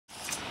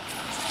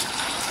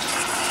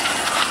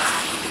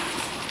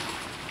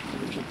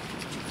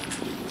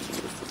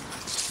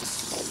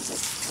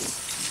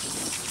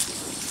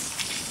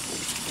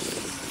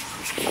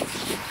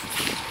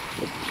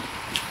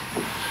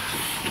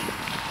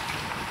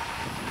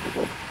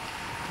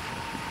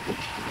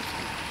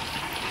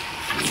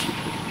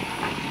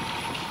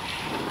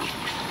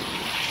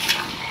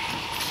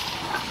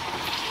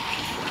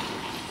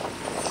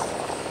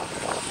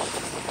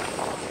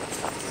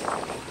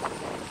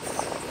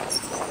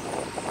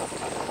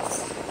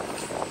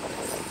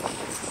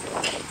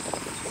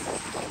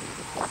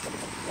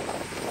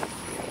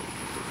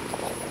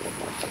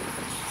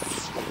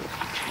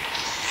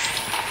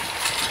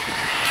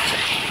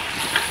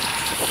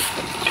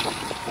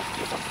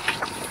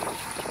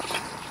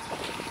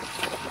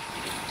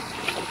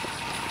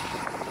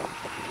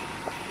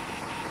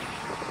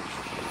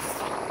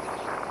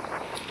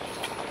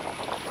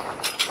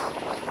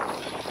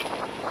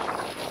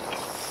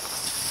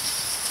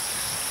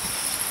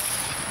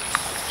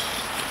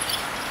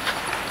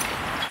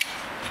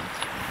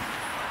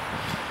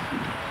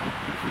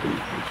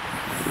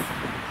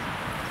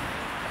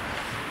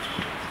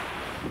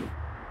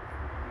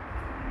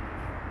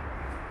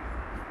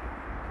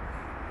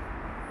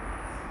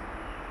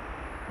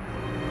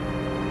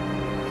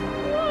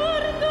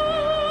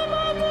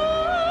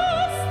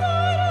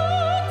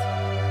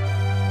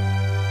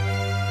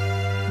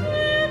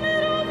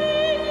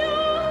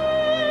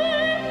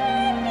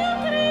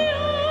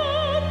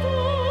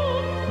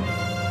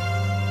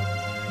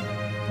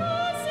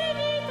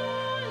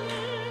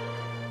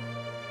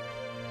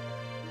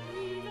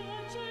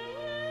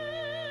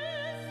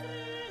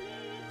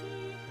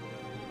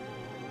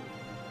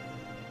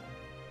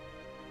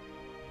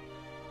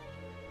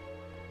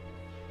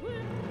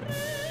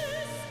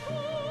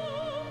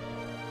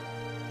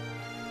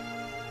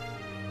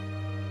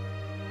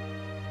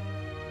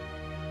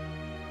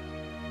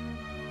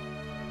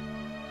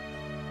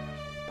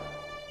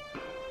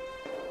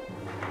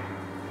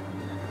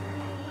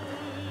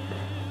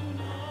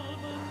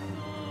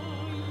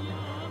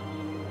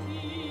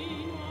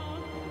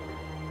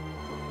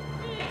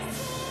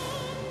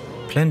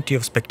Plenty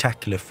of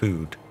spectacular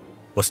food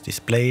was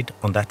displayed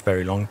on that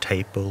very long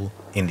table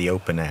in the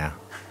open air,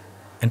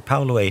 and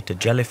Paolo ate a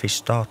jellyfish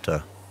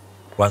starter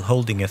while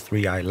holding a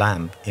three-eyed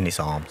lamb in his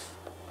arms.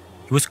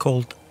 It was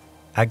called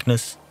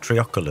Agnus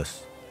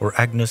Trioculus, or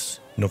Agnus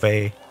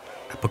Novae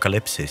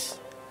Apocalypsis,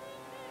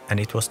 and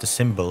it was the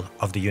symbol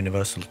of the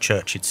Universal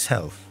Church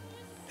itself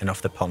and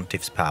of the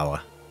pontiff's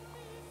power.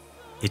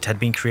 It had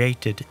been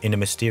created in a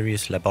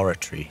mysterious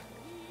laboratory,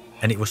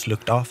 and it was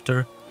looked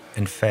after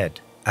and fed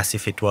as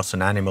if it was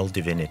an animal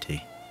divinity.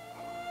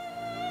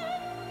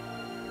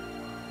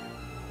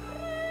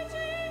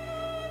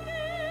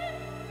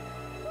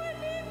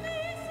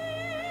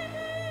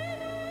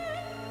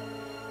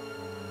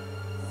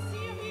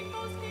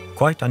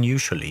 Quite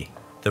unusually,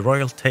 the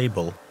royal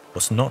table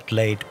was not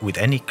laid with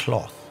any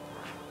cloth,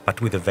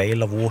 but with a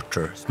veil of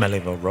water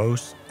smelling of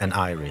rose and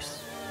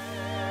iris.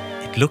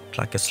 It looked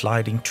like a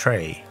sliding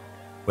tray,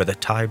 where the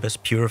Tiber's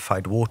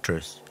purified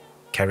waters,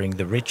 carrying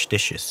the rich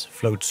dishes,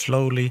 flowed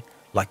slowly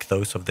like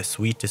those of the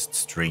sweetest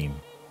stream.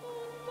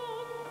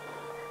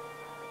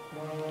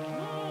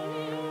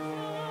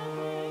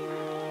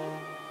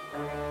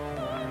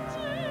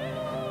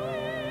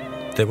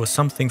 There was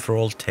something for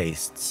all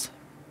tastes.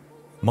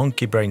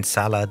 Monkey brain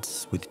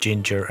salads with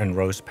ginger and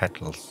rose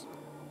petals,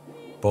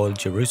 boiled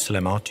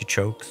Jerusalem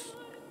artichokes,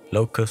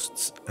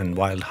 locusts and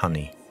wild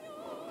honey,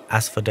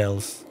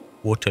 asphodels,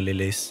 water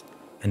lilies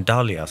and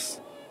dahlias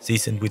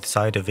seasoned with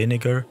cider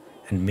vinegar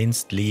and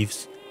minced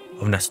leaves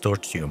of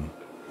nasturtium.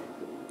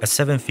 A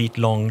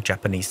 7-feet-long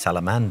Japanese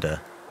salamander,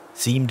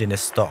 seamed in a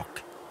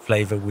stock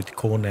flavored with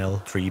cornel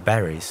tree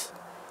berries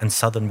and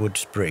southernwood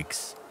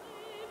sprigs.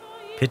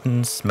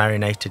 Pigeons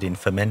marinated in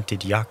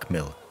fermented yak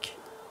milk.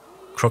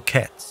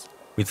 Croquettes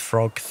with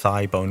frog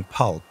thigh bone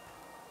pulp.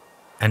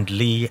 And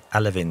Lee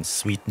alevins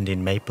sweetened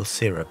in maple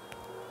syrup.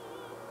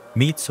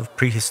 Meats of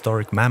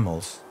prehistoric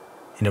mammals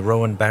in a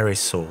rowan berry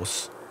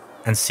sauce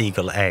and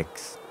seagull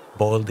eggs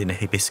boiled in a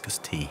hibiscus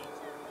tea.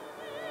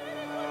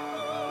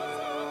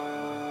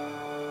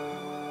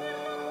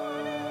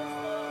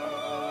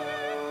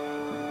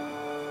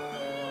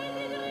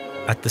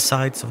 At the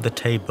sides of the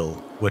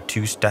table were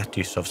 2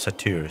 statues of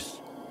satyrs,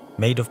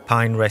 made of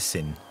pine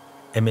resin,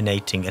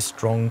 emanating a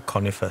strong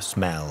conifer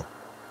smell.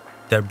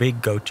 Their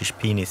big goatish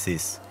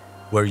penises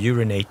were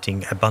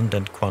urinating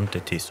abundant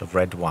quantities of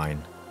red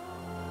wine,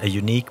 a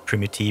unique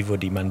Primitivo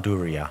di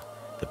Manduria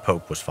the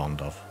Pope was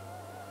fond of.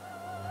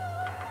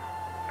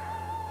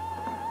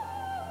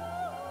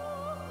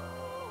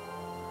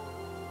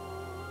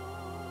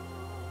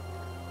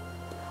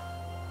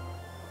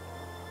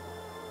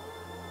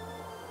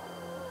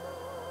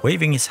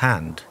 Waving his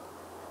hand,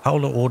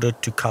 Paolo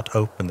ordered to cut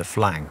open the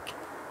flank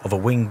of a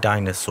winged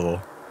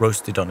dinosaur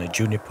roasted on a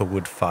juniper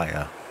wood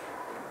fire,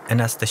 and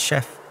as the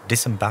chef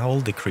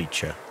disemboweled the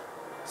creature,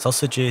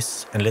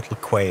 sausages and little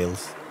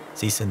quails,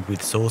 seasoned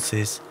with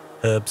sauces,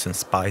 herbs and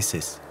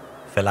spices,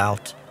 fell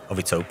out of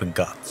its open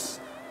guts.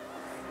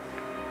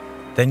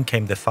 Then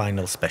came the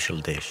final special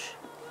dish,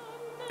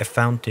 a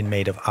fountain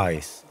made of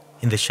ice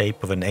in the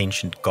shape of an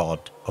ancient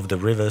god of the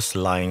rivers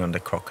lying on the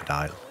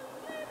crocodile.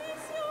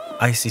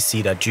 Icy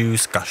cedar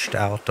juice gushed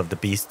out of the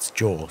beast's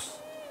jaws,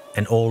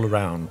 and all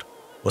around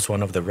was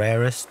one of the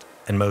rarest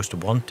and most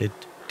wanted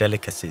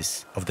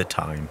delicacies of the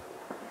time,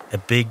 a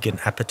big and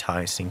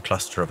appetizing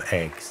cluster of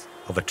eggs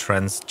of a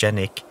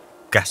transgenic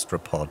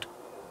gastropod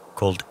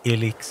called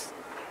Ilex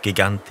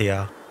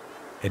gigantea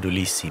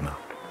edulissima.